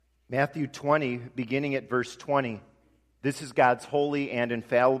Matthew 20, beginning at verse 20. This is God's holy and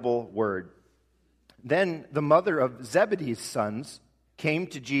infallible word. Then the mother of Zebedee's sons came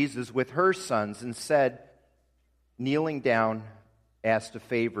to Jesus with her sons and said, kneeling down, asked a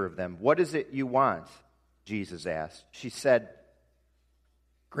favor of them. What is it you want? Jesus asked. She said,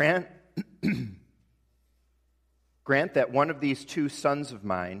 Grant that one of these two sons of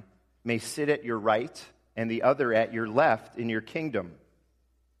mine may sit at your right and the other at your left in your kingdom.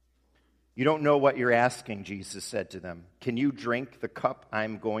 You don't know what you're asking, Jesus said to them. Can you drink the cup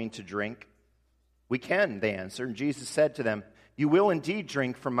I'm going to drink? We can, they answered. And Jesus said to them, you will indeed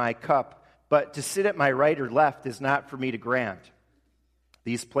drink from my cup, but to sit at my right or left is not for me to grant.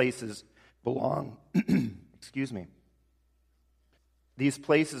 These places belong, These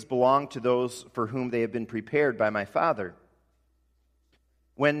places belong to those for whom they have been prepared by my Father.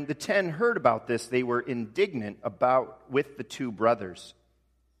 When the 10 heard about this, they were indignant with the two brothers.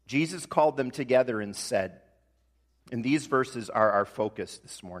 Jesus called them together and said, and these verses are our focus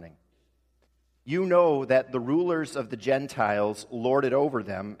this morning. You know that the rulers of the Gentiles lord it over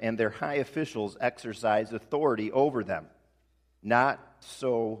them, and their high officials exercise authority over them. Not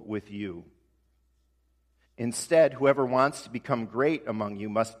so with you. Instead, whoever wants to become great among you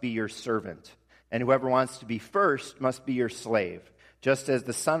must be your servant, and whoever wants to be first must be your slave, just as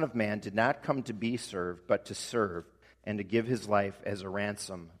the Son of Man did not come to be served, but to serve, and to give his life as a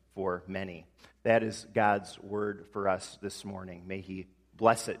ransom for many. That is God's word for us this morning. May he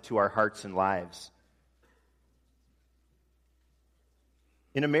bless it to our hearts and lives.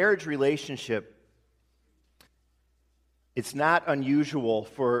 In a marriage relationship, it's not unusual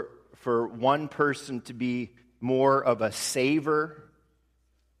for one person to be more of a saver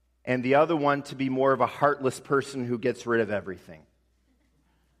and the other one to be more of a heartless person who gets rid of everything.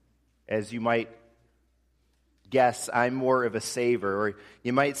 As you might guess, I'm more of a saver, or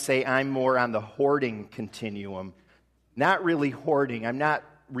you might say I'm more on the hoarding continuum. Not really hoarding. I'm not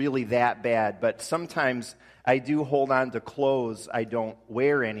really that bad, but sometimes I do hold on to clothes I don't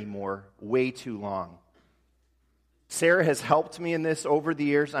wear anymore way too long. Sarah has helped me in this over the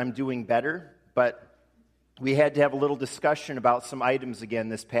years. I'm doing better, but we had to have a little discussion about some items again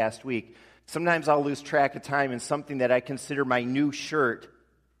this past week. Sometimes I'll lose track of time, and something that I consider my new shirt,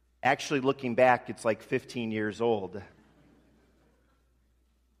 actually looking back, it's like 15 years old.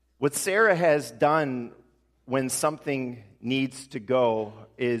 What Sarah has done when something needs to go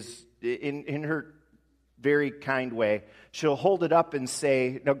is, in her very kind way, she'll hold it up and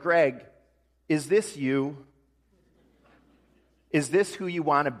say, now, Greg, is this you? Is this who you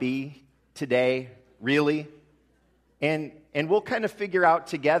want to be today, really? And we'll kind of figure out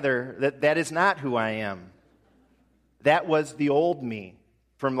together that is not who I am. That was the old me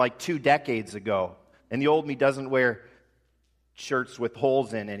from like 2 decades ago. And the old me doesn't wear shirts with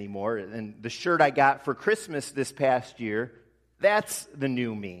holes in anymore. And the shirt I got for Christmas this past year, that's the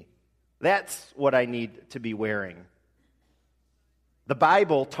new me. That's what I need to be wearing. The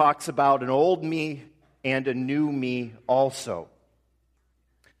Bible talks about an old me and a new me also.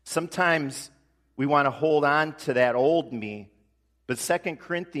 Sometimes we want to hold on to that old me, but 2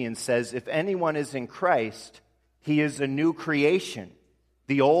 Corinthians says, if anyone is in Christ, he is a new creation.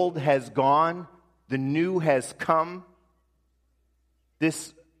 The old has gone, the new has come.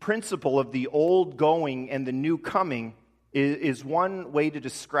 This principle of the old going and the new coming is one way to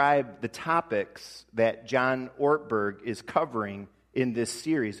describe the topics that John Ortberg is covering in this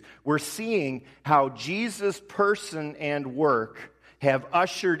series. We're seeing how Jesus' person and work have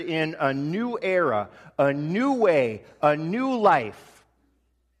ushered in a new era, a new way, a new life.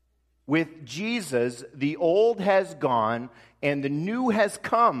 With Jesus, the old has gone and the new has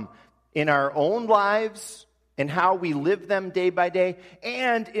come in our own lives and how we live them day by day,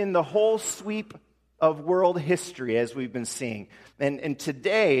 and in the whole sweep of world history as we've been seeing. And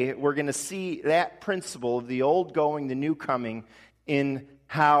today we're going to see that principle of the old going, the new coming, in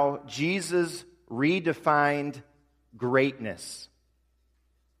how Jesus redefined greatness.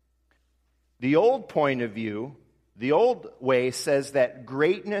 The old point of view, the old way says that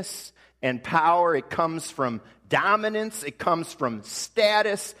greatness and power, it comes from dominance, it comes from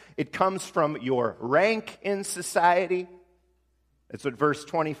status, it comes from your rank in society. That's what verse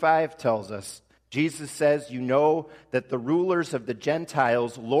 25 tells us. Jesus says, you know that the rulers of the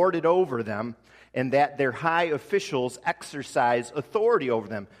Gentiles lord it over them, and that their high officials exercise authority over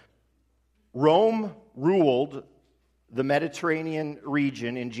them. Rome ruled the Mediterranean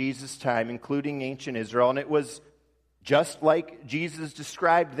region in Jesus' time, including ancient Israel, and it was just like Jesus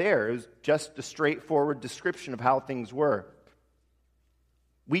described there. It was just a straightforward description of how things were.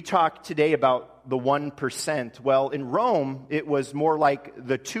 We talk today about the 1%. Well, in Rome, it was more like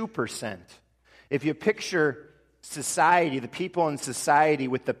the 2%. If you picture society, the people in society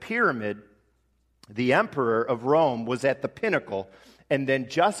with the pyramid, the emperor of Rome was at the pinnacle, and then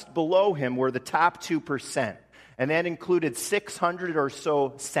just below him were the top 2%. And that included 600 or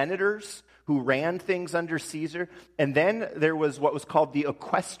so senators who ran things under Caesar. And then there was what was called the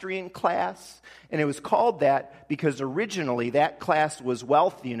equestrian class. And it was called that because originally that class was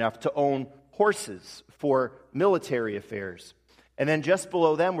wealthy enough to own horses for military affairs. And then just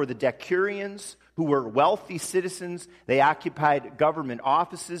below them were the decurions, who were wealthy citizens. They occupied government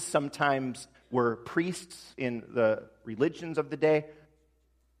offices, sometimes were priests in the religions of the day.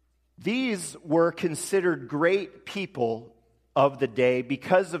 These were considered great people of the day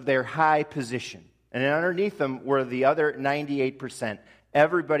because of their high position. And underneath them were the other 98%.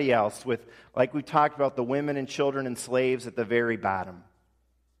 Everybody else with, like we talked about, the women and children and slaves at the very bottom.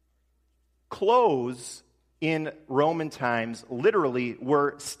 Clothes in Roman times literally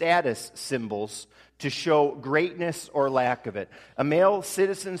were status symbols to show greatness or lack of it. A male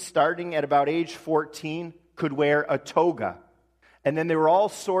citizen starting at about age 14 could wear a toga. And then there were all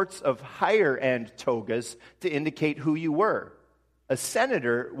sorts of higher-end togas to indicate who you were. A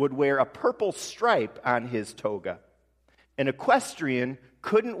senator would wear a purple stripe on his toga. An equestrian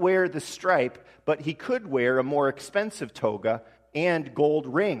couldn't wear the stripe, but he could wear a more expensive toga and gold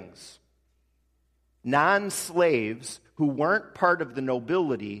rings. Non-slaves who weren't part of the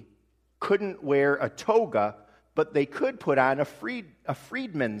nobility couldn't wear a toga, but they could put on a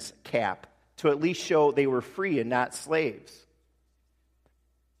freedman's cap to at least show they were free and not slaves.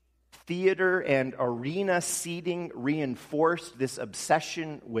 Theater and arena seating reinforced this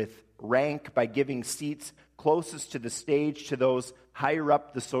obsession with rank by giving seats closest to the stage to those higher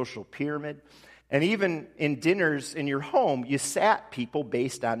up the social pyramid. And even in dinners in your home, you sat people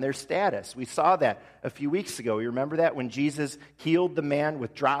based on their status. We saw that a few weeks ago. You remember that when Jesus healed the man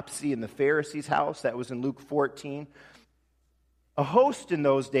with dropsy in the Pharisee's house? That was in Luke 14. A host in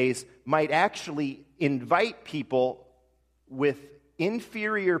those days might actually invite people with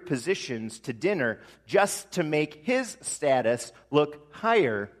inferior positions to dinner just to make his status look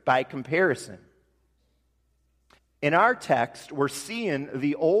higher by comparison. In our text, we're seeing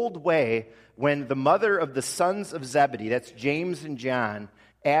the old way when the mother of the sons of Zebedee, that's James and John,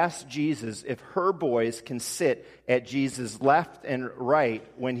 asked Jesus if her boys can sit at Jesus' left and right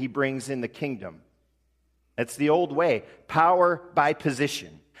when he brings in the kingdom. That's the old way, power by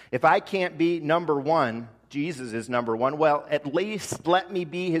position. If I can't be number one, Jesus is number one, well, at least let me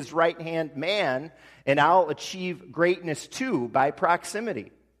be his right-hand man, and I'll achieve greatness too by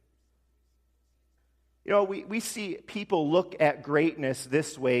proximity. You know, we see people look at greatness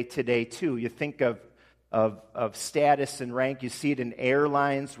this way today too. You think of status and rank. You see it in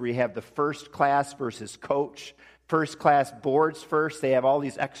airlines where you have the first class versus coach. First class boards first. They have all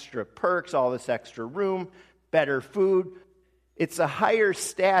these extra perks, all this extra room, better food. It's a higher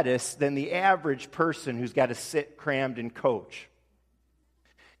status than the average person who's got to sit crammed in coach.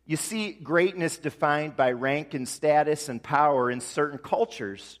 You see greatness defined by rank and status and power in certain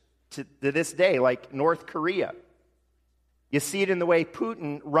cultures to this day, like North Korea. You see it in the way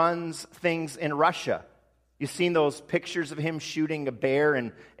Putin runs things in Russia. You've seen those pictures of him shooting a bear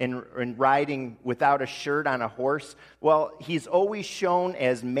and riding without a shirt on a horse. Well, he's always shown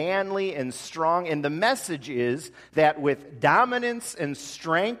as manly and strong, and the message is that with dominance and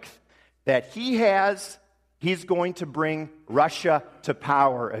strength that he has, he's going to bring Russia to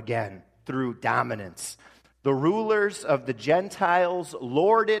power again through dominance. The rulers of the Gentiles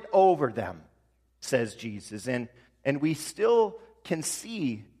lord it over them, says Jesus. And we still can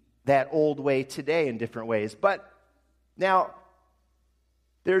see that old way today in different ways. But now,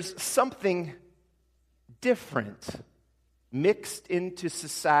 there's something different mixed into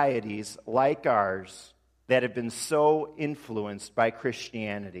societies like ours that have been so influenced by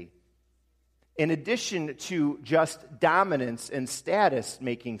Christianity. In addition to just dominance and status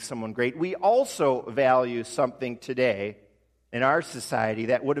making someone great, we also value something today in our society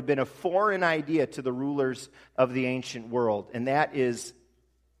that would have been a foreign idea to the rulers of the ancient world, and that is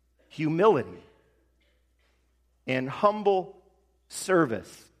humility and humble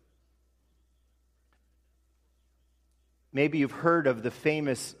service. Maybe you've heard of the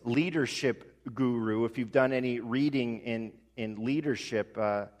famous leadership guru, if you've done any reading in leadership,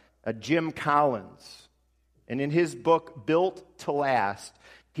 Jim Collins. And in his book, Built to Last,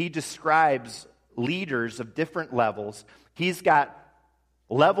 he describes leaders of different levels. He's got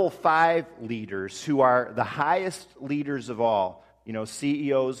level 5 leaders who are the highest leaders of all, you know,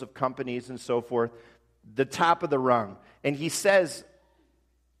 CEOs of companies and so forth, the top of the rung. And he says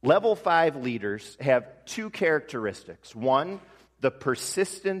Level 5 leaders have two characteristics. One, the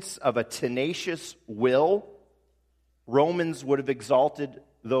persistence of a tenacious will. Romans would have exalted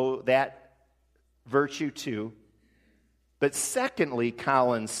that virtue too. But secondly,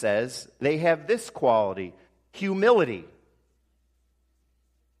 Collins says, they have this quality, humility.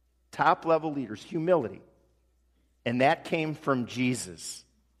 Top level leaders, humility. And that came from Jesus.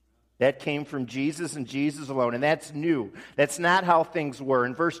 That came from Jesus and Jesus alone. And that's new. That's not how things were.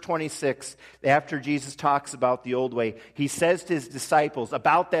 In verse 26, after Jesus talks about the old way, he says to his disciples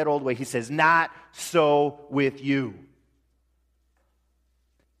about that old way, he says, "Not so with you."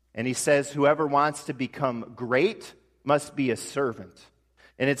 And he says, whoever wants to become great must be a servant.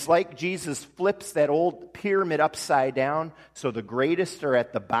 And it's like Jesus flips that old pyramid upside down, so the greatest are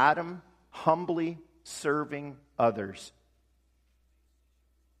at the bottom, humbly serving others.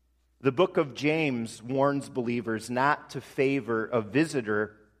 The book of James warns believers not to favor a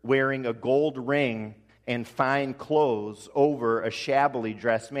visitor wearing a gold ring and fine clothes over a shabbily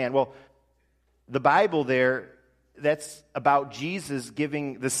dressed man. Well, the Bible there, that's about Jesus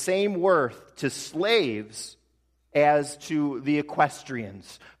giving the same worth to slaves as to the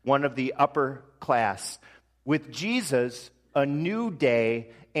equestrians, one of the upper class. With Jesus, a new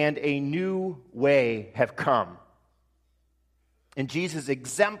day and a new way have come. And Jesus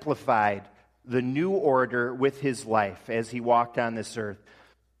exemplified the new order with his life as he walked on this earth.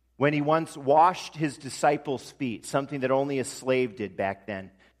 When he once washed his disciples' feet, something that only a slave did back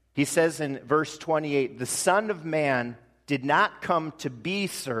then, he says in verse 28, "The Son of Man did not come to be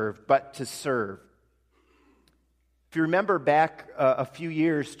served, but to serve." If you remember back a few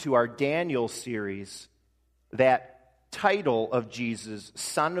years to our Daniel series, that title of Jesus,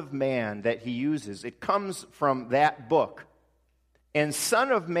 Son of Man, that he uses, it comes from that book. And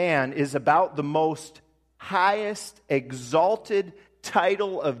Son of Man is about the most highest, exalted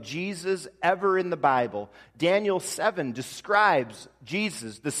title of Jesus ever in the Bible. Daniel 7 describes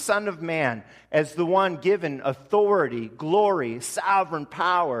Jesus, the Son of Man, as the one given authority, glory, sovereign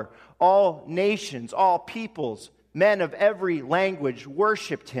power. All nations, all peoples, men of every language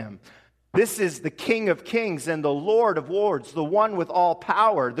worshiped him. This is the King of Kings and the Lord of Lords, the one with all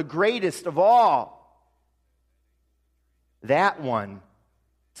power, the greatest of all. That one,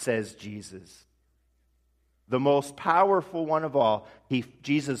 says Jesus, the most powerful one of all.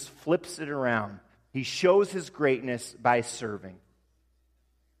 Jesus flips it around. He shows his greatness by serving.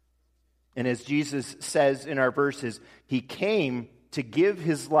 And as Jesus says in our verses, he came to give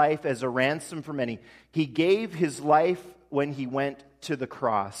his life as a ransom for many. He gave his life when he went to the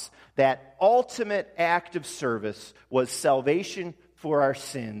cross. That ultimate act of service was salvation for our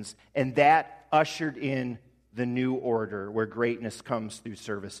sins, and that ushered in the new order where greatness comes through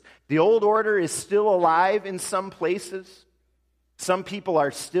service. The old order is still alive in some places. Some people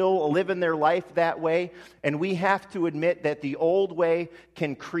are still living their life that way, and we have to admit that the old way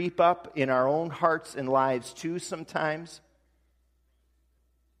can creep up in our own hearts and lives too sometimes.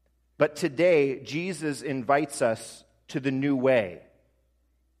 But today, Jesus invites us to the new way.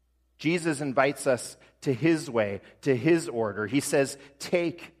 Jesus invites us to his way, to his order. He says,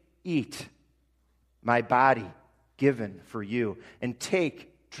 "Take, eat. My body given for you. And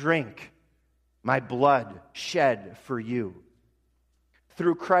take, drink, my blood shed for you."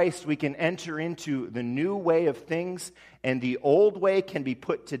 Through Christ, we can enter into the new way of things, and the old way can be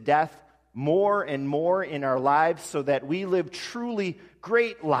put to death more and more in our lives so that we live truly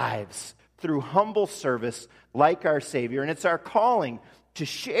great lives through humble service like our Savior. And it's our calling to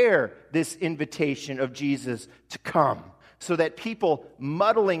share this invitation of Jesus to come, so that people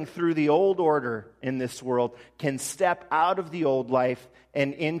muddling through the old order in this world can step out of the old life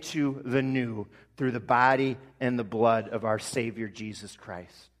and into the new through the body and the blood of our Savior Jesus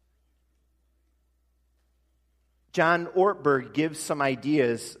Christ. John Ortberg gives some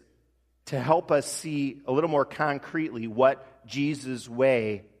ideas to help us see a little more concretely what Jesus'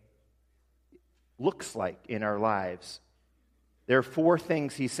 way looks like in our lives. There are 4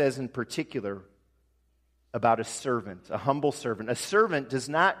 things he says in particular about a servant, a humble servant. A servant does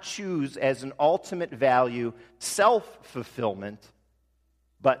not choose as an ultimate value self-fulfillment,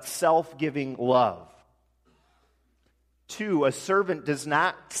 but self-giving love. 2, a servant does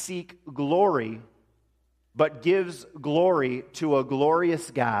not seek glory, but gives glory to a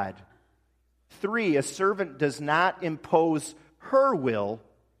glorious God. 3, a servant does not impose her will,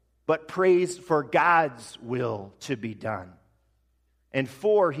 but prays for God's will to be done. And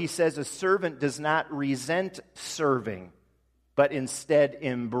 4, he says a servant does not resent serving, but instead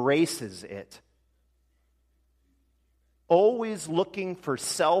embraces it. Always looking for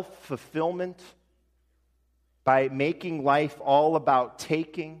self-fulfillment by making life all about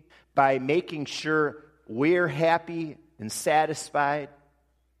taking, by making sure we're happy and satisfied.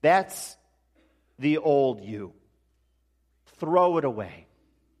 That's the old you. Throw it away.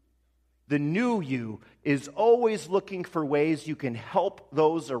 The new you is always looking for ways you can help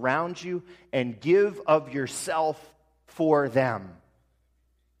those around you and give of yourself for them.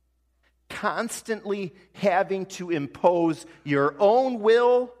 Constantly having to impose your own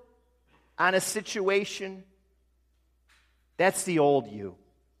will on a situation, that's the old you.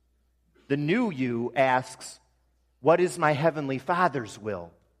 The new you asks, what is my heavenly Father's will?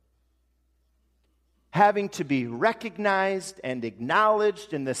 Having to be recognized and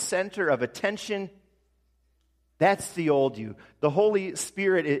acknowledged in the center of attention, that's the old you. The Holy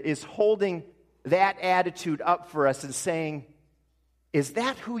Spirit is holding that attitude up for us and saying, is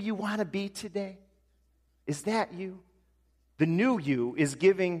that who you want to be today? Is that you? The new you is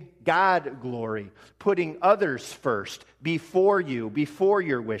giving God glory, putting others first, before you, before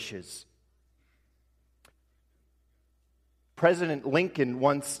your wishes. President Lincoln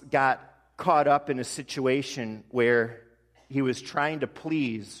once got caught up in a situation where he was trying to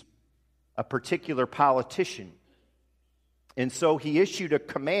please a particular politician. And so he issued a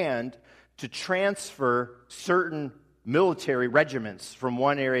command to transfer certain military regiments from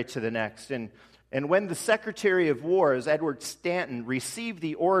one area to the next. And when the Secretary of War, Edward Stanton, received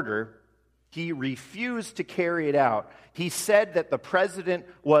the order, he refused to carry it out. He said that the president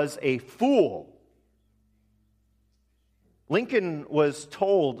was a fool. Lincoln was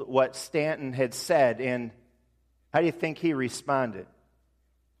told what Stanton had said, and how do you think he responded?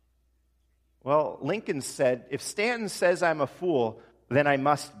 Well, Lincoln said, if Stanton says I'm a fool, then I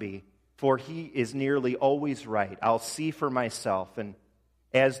must be, for he is nearly always right. I'll see for myself. And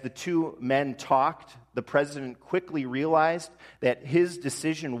as the two men talked, the president quickly realized that his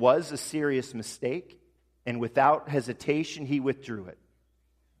decision was a serious mistake, and without hesitation, he withdrew it.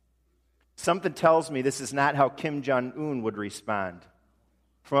 Something tells me this is not how Kim Jong-un would respond.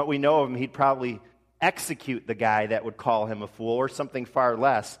 From what we know of him, he'd probably execute the guy that would call him a fool, or something far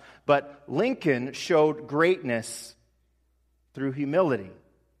less. But Lincoln showed greatness through humility.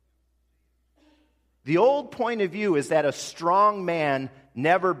 The old point of view is that a strong man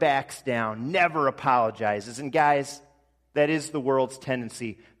never backs down, never apologizes. And guys, that is the world's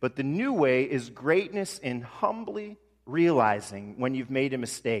tendency. But the new way is greatness in humbly realizing when you've made a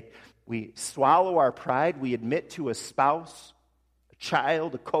mistake. We swallow our pride. We admit to a spouse, a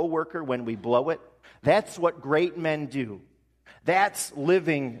child, a coworker when we blow it. That's what great men do. That's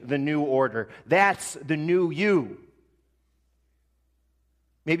living the new order. That's the new you.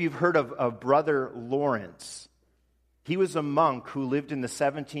 Maybe you've heard of Brother Lawrence. He was a monk who lived in the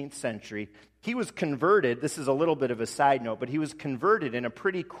 17th century. He was converted. This is a little bit of a side note, but he was converted in a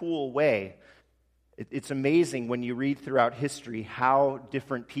pretty cool way. It's amazing when you read throughout history how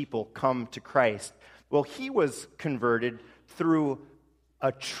different people come to Christ. Well, he was converted through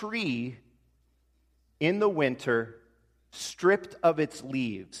a tree in the winter stripped of its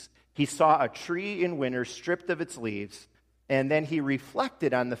leaves. He saw a tree in winter stripped of its leaves, and then he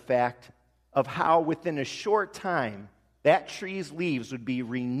reflected on the fact of how within a short time that tree's leaves would be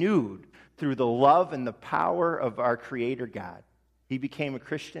renewed through the love and the power of our Creator God. He became a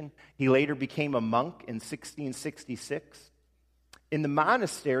Christian. He later became a monk in 1666. In the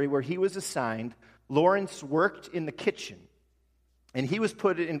monastery where he was assigned, Lawrence worked in the kitchen. And he was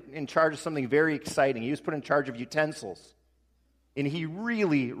put in charge of something very exciting. He was put in charge of utensils. And he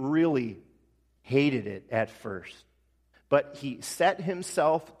really, really hated it at first. But he set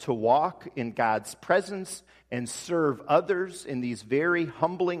himself to walk in God's presence and serve others in these very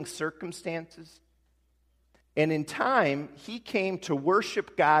humbling circumstances. And in time, he came to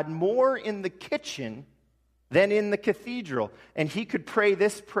worship God more in the kitchen than in the cathedral. And he could pray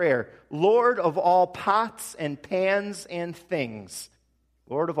this prayer, Lord of all pots and pans and things.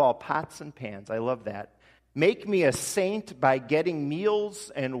 Lord of all pots and pans. I love that. Make me a saint by getting meals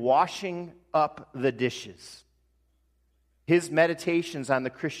and washing up the dishes. His meditations on the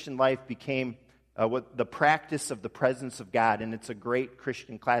Christian life became the practice of the presence of God, and it's a great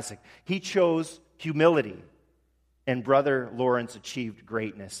Christian classic. He chose humility. And Brother Lawrence achieved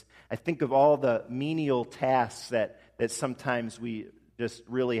greatness. I think of all the menial tasks that sometimes we just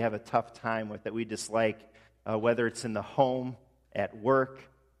really have a tough time with, that we dislike, whether it's in the home, at work,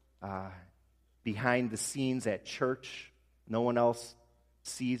 behind the scenes at church. No one else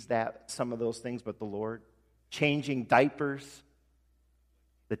sees some of those things but the Lord. Changing diapers,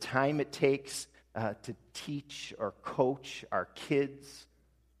 the time it takes to teach or coach our kids.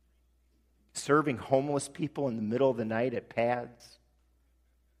 Serving homeless people in the middle of the night at pads.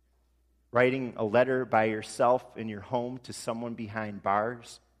 writing a letter by yourself in your home to someone behind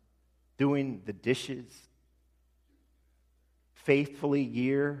bars, doing the dishes, faithfully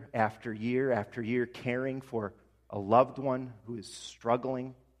year after year after year caring for a loved one who is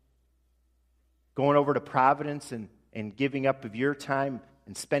struggling, going over to Providence and giving up of your time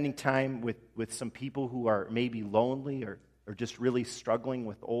and spending time with some people who are maybe lonely or just really struggling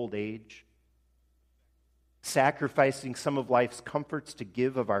with old age, sacrificing some of life's comforts to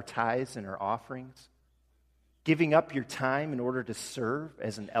give of our tithes and our offerings, giving up your time in order to serve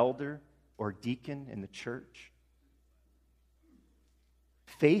as an elder or deacon in the church.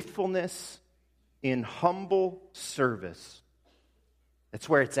 Faithfulness in humble service. That's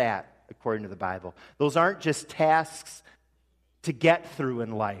where it's at, according to the Bible. Those aren't just tasks to get through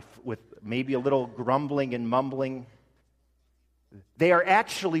in life with maybe a little grumbling and mumbling. They are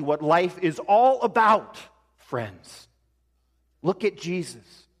actually what life is all about, friends. Look at Jesus.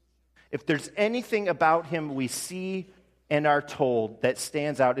 If there's anything about him we see and are told that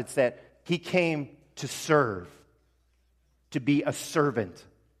stands out, it's that he came to serve, to be a servant,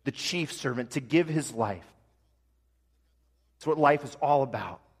 the chief servant, to give his life. It's what life is all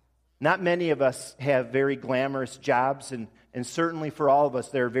about. Not many of us have very glamorous jobs, and certainly for all of us,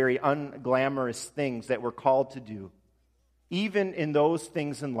 there are very unglamorous things that we're called to do. Even in those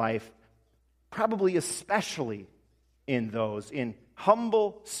things in life, probably especially in those, in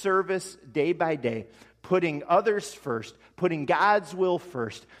humble service day by day, putting others first, putting God's will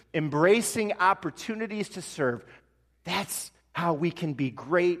first, embracing opportunities to serve, that's how we can be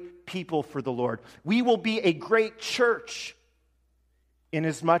great people for the Lord. We will be a great church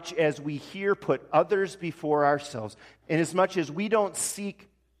inasmuch as we here put others before ourselves, inasmuch as we don't seek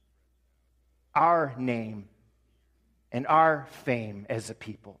our name and our fame as a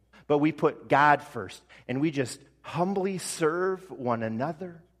people, but we put God first, and we just humbly serve one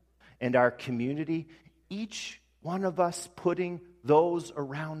another and our community, each one of us putting those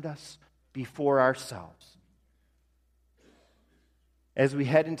around us before ourselves. As we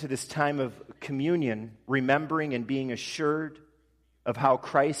head into this time of communion, remembering and being assured of how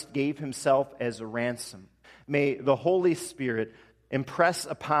Christ gave himself as a ransom, may the Holy Spirit impress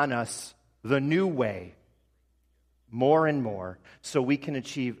upon us the new way more and more so we can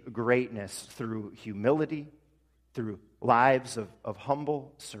achieve greatness through humility, through lives of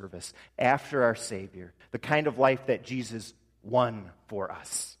humble service after our Savior, the kind of life that Jesus won for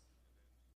us.